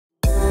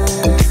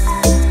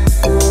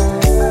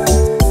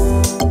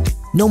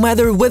No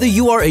matter whether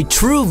you are a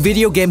true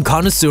video game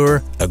connoisseur,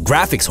 a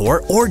graphics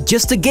whore, or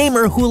just a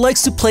gamer who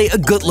likes to play a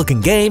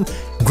good-looking game,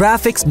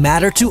 graphics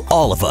matter to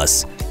all of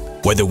us,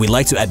 whether we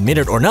like to admit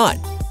it or not.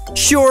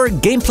 Sure,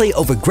 gameplay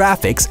over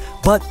graphics,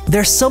 but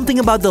there's something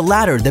about the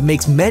latter that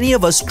makes many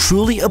of us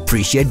truly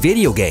appreciate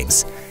video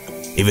games.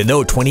 Even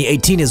though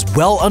 2018 is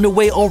well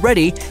underway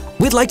already,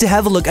 we'd like to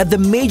have a look at the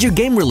major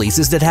game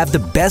releases that have the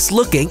best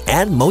looking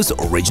and most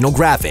original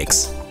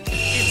graphics.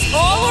 It's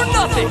all or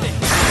nothing!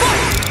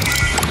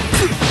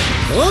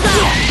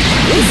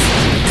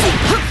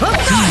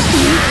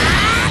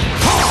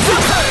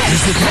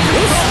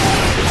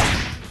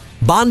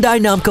 Bandai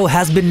Namco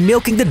has been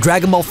milking the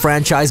Dragon Ball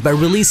franchise by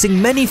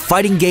releasing many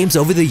fighting games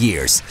over the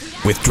years.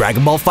 With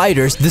Dragon Ball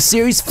FighterZ, the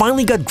series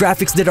finally got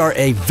graphics that are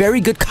a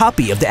very good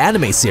copy of the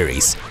anime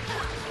series.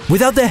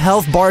 Without the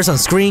health bars on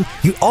screen,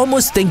 you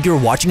almost think you're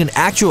watching an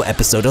actual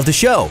episode of the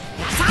show.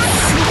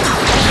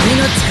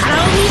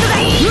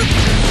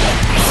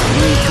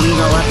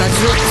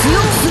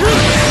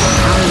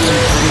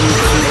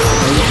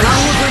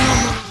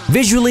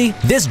 Visually,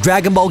 this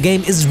Dragon Ball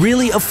game is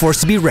really a force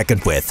to be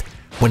reckoned with.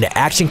 When the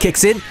action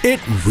kicks in,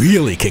 it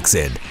really kicks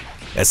in.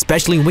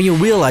 Especially when you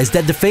realize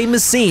that the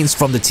famous scenes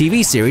from the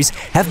TV series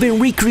have been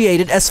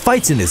recreated as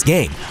fights in this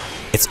game.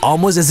 It's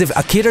almost as if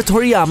Akira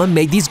Toriyama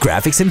made these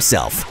graphics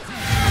himself.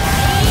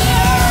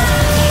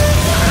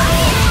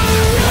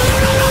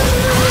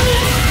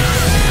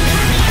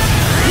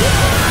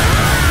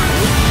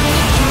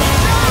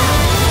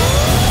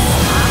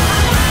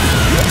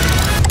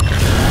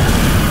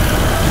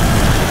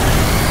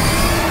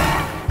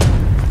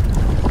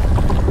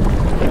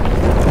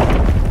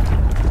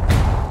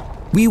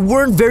 We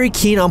weren't very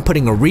keen on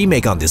putting a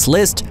remake on this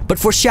list, but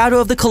for Shadow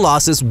of the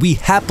Colossus, we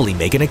happily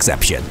make an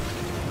exception.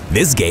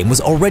 This game was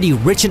already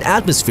rich in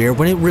atmosphere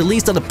when it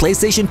released on the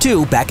PlayStation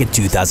 2 back in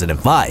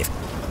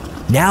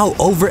 2005. Now,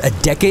 over a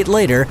decade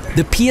later,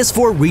 the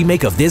PS4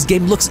 remake of this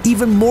game looks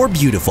even more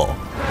beautiful.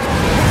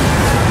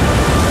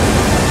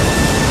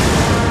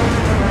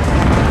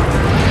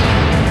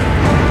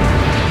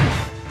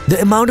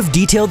 The amount of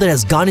detail that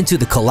has gone into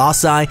the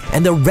Colossi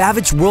and the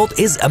ravaged world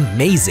is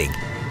amazing.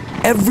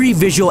 Every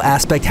visual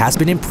aspect has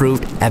been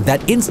improved, and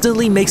that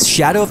instantly makes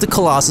Shadow of the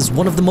Colossus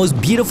one of the most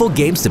beautiful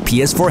games the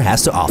PS4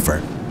 has to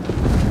offer.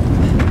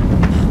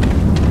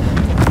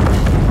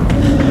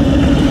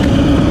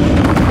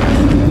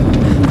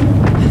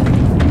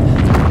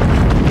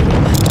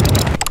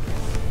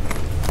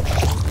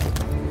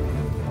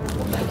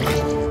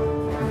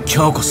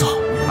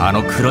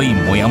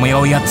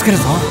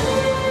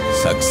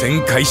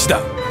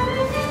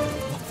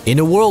 In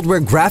a world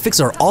where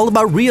graphics are all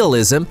about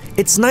realism,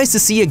 it's nice to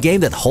see a game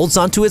that holds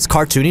on to its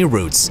cartoony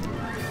roots.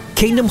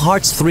 Kingdom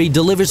Hearts 3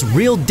 delivers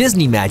real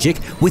Disney magic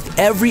with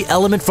every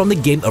element from the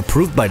game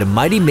approved by the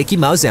mighty Mickey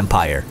Mouse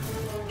Empire.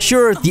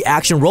 Sure, the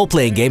action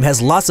role-playing game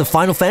has lots of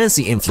Final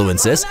Fantasy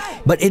influences,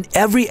 but in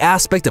every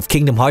aspect of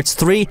Kingdom Hearts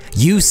 3,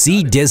 you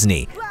see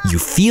Disney. You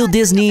feel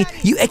Disney,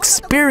 you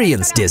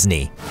experience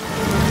Disney.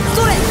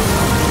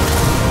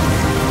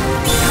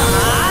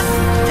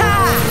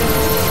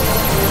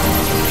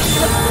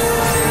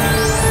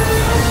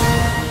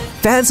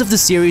 Fans of the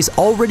series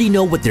already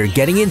know what they're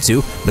getting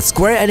into, but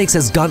Square Enix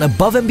has gone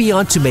above and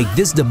beyond to make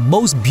this the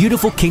most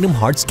beautiful Kingdom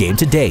Hearts game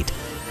to date.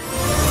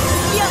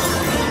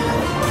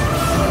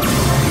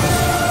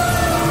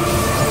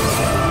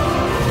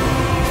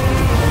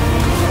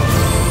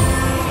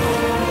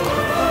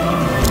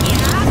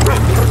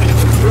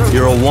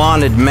 You're a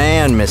wanted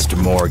man,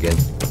 Mr. Morgan.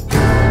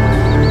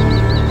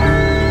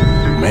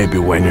 Maybe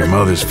when your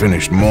mother's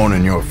finished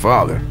mourning your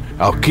father,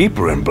 I'll keep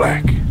her in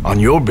black, on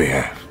your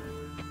behalf.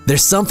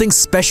 There's something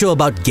special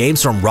about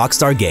games from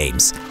Rockstar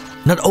Games,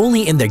 not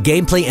only in their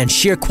gameplay and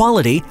sheer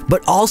quality,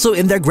 but also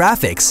in their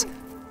graphics.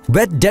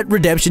 Red Dead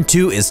Redemption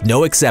 2 is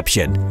no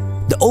exception.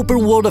 The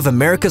open world of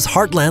America's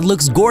heartland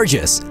looks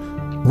gorgeous.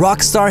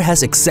 Rockstar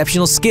has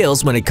exceptional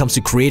skills when it comes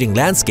to creating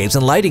landscapes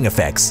and lighting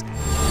effects.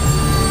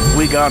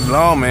 We got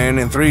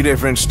lawmen in 3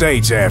 different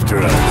states after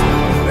us.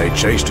 They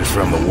chased us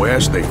from the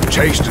west, they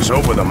chased us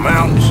over the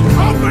mountains.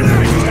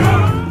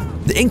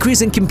 The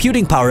increase in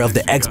computing power of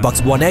the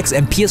Xbox One X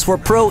and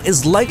PS4 Pro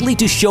is likely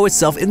to show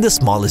itself in the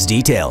smallest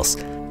details,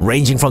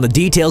 ranging from the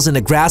details in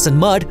the grass and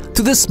mud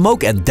to the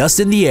smoke and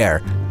dust in the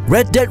air.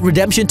 Red Dead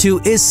Redemption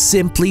 2 is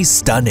simply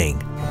stunning.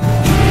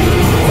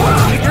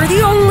 You're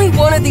the only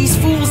one of these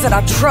fools that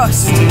I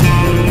trust.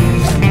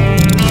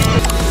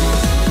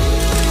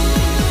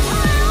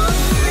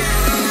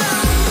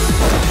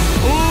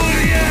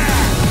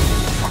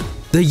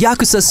 The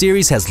Yakuza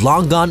series has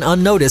long gone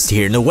unnoticed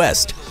here in the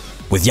West.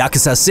 With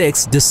Yakuza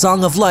 6, The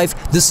Song of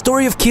Life, the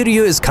story of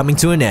Kiryu is coming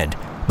to an end,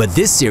 but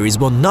this series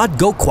will not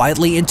go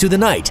quietly into the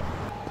night.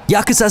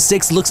 Yakuza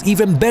 6 looks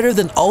even better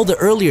than all the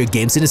earlier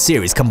games in the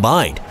series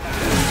combined.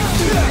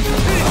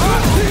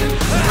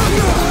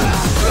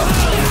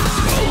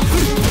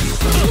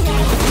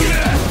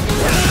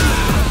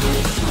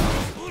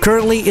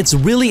 Currently, it's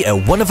really a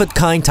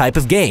one-of-a-kind type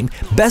of game,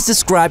 best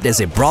described as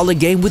a brawler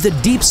game with a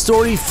deep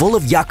story full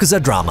of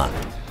Yakuza drama.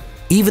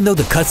 Even though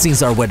the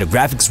cutscenes are where the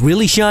graphics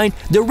really shine,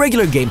 the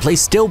regular gameplay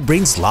still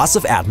brings lots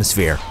of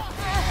atmosphere.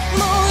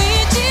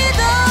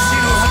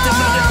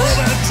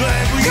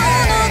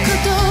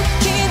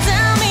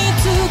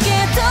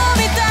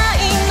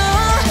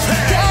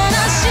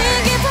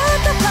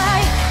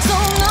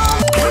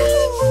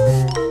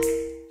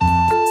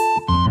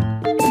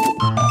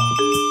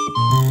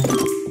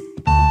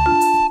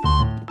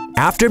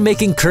 After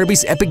making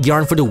Kirby's Epic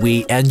Yarn for the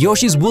Wii and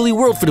Yoshi's Woolly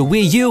World for the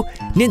Wii U,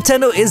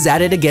 Nintendo is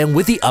at it again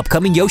with the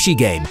upcoming Yoshi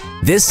game.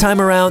 This time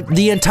around,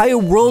 the entire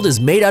world is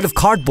made out of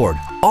cardboard,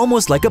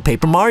 almost like a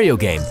Paper Mario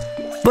game.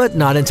 But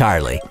not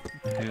entirely.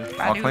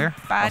 All clear?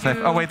 All safe?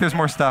 Oh wait, there's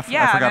more stuff.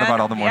 Yeah, I forgot about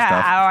all the more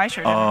stuff. Oh, I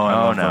sure did.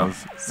 Oh no.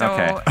 So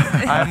okay.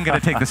 I'm gonna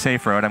take the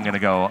safe road. I'm gonna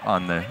go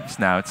on the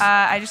snouts.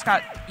 I just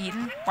got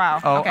eaten.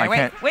 Wow. Oh, okay, I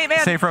can't. Wait,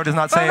 man. Safe road is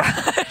not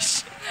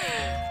safe.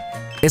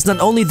 It's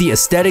not only the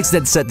aesthetics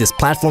that set this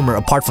platformer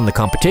apart from the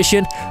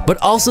competition, but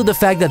also the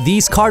fact that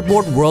these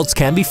cardboard worlds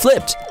can be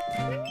flipped.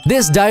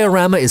 This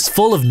diorama is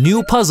full of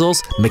new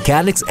puzzles,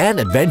 mechanics, and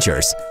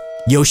adventures.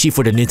 Yoshi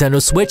for the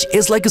Nintendo Switch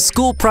is like a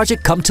school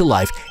project come to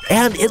life,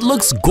 and it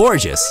looks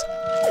gorgeous.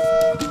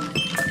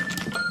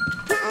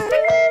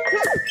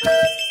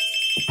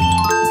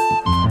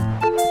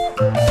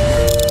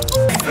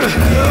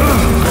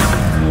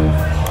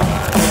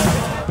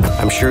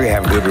 I'm sure you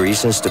have good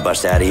reasons to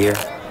bust out of here,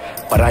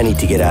 but I need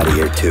to get out of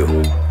here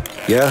too.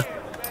 Yeah?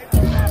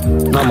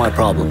 Not my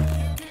problem.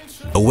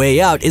 A Way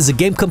Out is a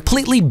game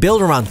completely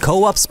built around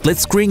co-op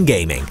split-screen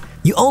gaming.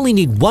 You only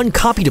need one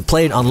copy to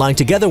play it online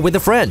together with a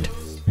friend.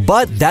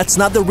 But that's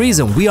not the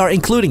reason we are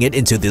including it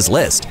into this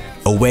list.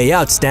 A Way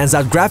Out stands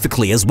out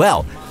graphically as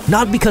well,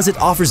 not because it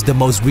offers the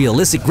most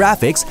realistic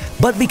graphics,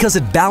 but because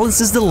it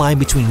balances the line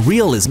between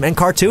realism and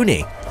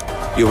cartoony.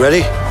 You ready?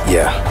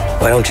 Yeah,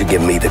 why don't you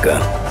give me the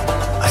gun?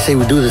 I say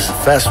we do this the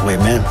fast way,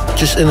 man.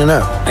 Just in and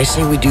out. I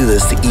say we do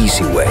this the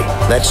easy way.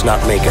 Let's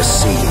not make a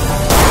scene.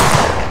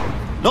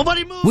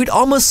 Nobody move! We'd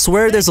almost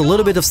swear there's a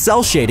little bit of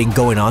cell shading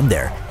going on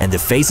there, and the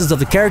faces of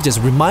the characters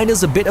remind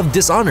us a bit of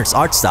Dishonored's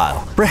art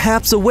style.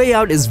 Perhaps A Way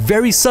Out is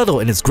very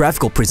subtle in its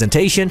graphical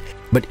presentation,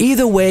 but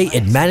either way,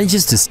 it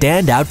manages to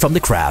stand out from the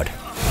crowd.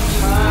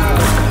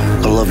 I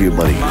love you,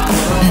 buddy.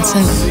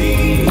 Vincent,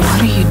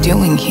 what are you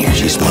doing here?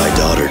 She's my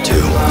daughter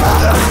too.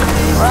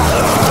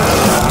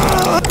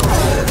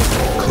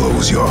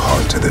 Close your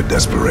heart to their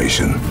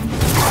desperation.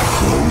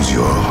 Close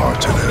your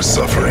heart to their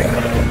suffering.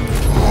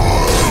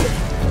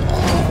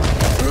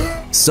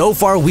 So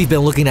far, we've been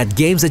looking at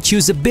games that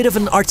choose a bit of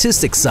an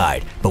artistic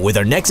side, but with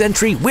our next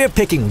entry, we're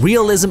picking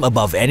realism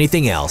above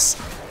anything else.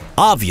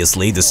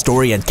 Obviously, the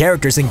story and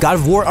characters in God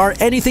of War are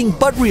anything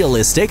but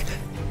realistic,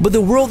 but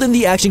the world in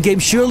the action game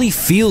surely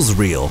feels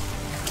real.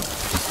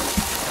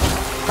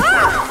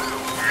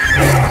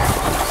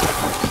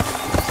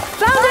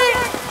 Found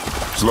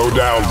it! Slow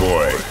down,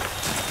 boy.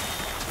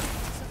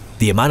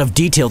 The amount of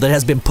detail that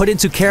has been put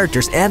into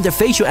characters and their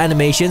facial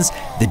animations,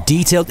 the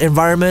detailed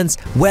environments,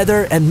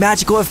 weather, and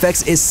magical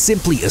effects is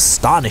simply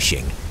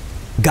astonishing.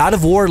 God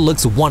of War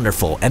looks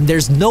wonderful, and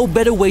there's no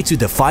better way to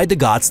defy the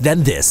gods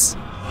than this.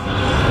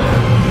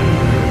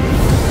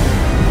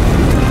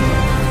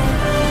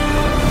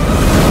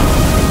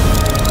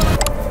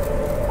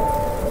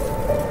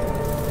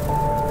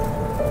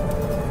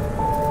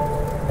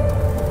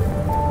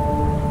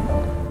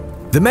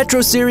 The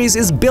Metro series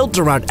is built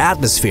around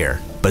atmosphere,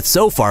 but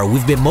so far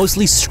we've been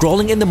mostly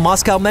strolling in the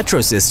Moscow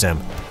metro system.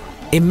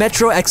 In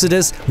Metro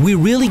Exodus, we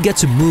really get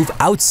to move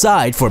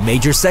outside for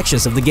major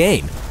sections of the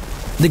game.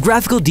 The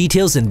graphical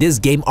details in this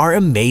game are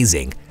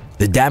amazing.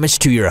 The damage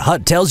to your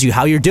hut tells you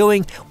how you're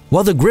doing,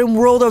 while the grim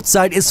world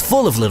outside is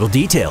full of little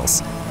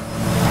details.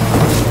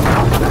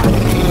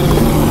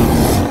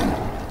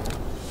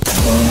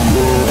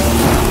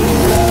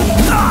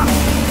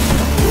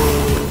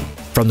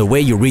 From the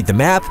way you read the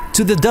map,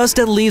 to the dust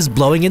and leaves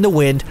blowing in the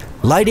wind,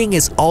 lighting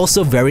is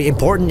also very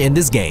important in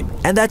this game,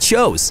 and that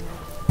shows.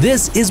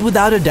 This is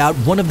without a doubt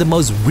one of the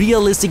most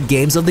realistic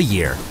games of the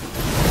year.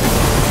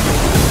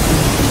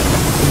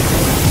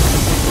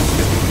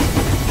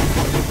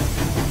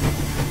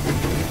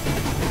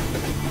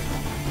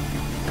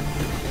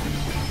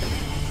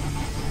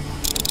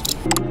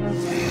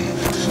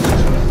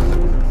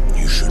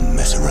 You shouldn't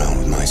mess around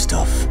with my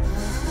stuff.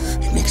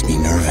 It makes me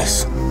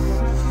nervous.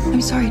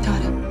 I'm sorry,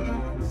 Todd.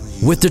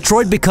 With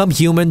Detroit Become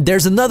Human,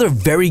 there's another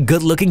very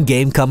good-looking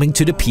game coming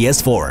to the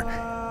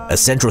PS4. A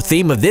central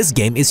theme of this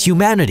game is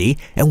humanity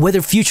and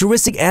whether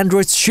futuristic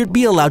androids should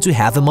be allowed to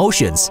have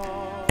emotions.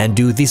 And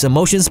do these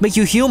emotions make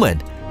you human?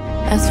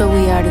 That's what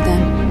we are to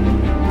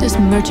them. Just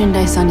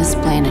merchandise on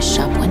display in a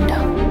shop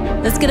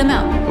window. Let's get them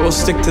out. We'll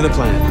stick to the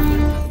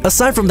plan.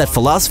 Aside from that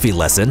philosophy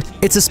lesson,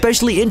 it's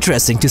especially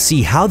interesting to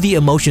see how the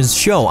emotions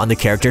show on the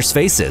characters'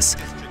 faces.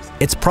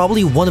 It's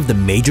probably one of the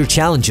major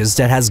challenges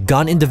that has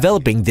gone in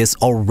developing this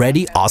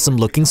already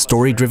awesome-looking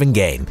story-driven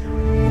game.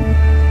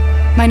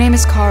 My name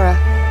is Kara.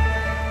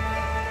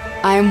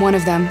 I am one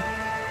of them.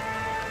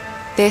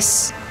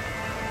 This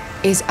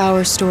is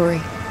our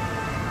story.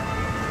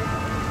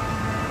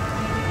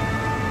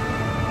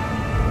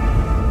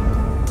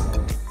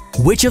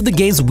 which of the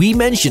games we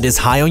mentioned is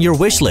high on your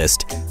wish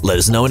list? Let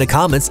us know in the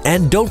comments,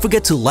 and don't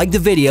forget to like the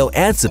video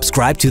and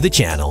subscribe to the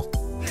channel.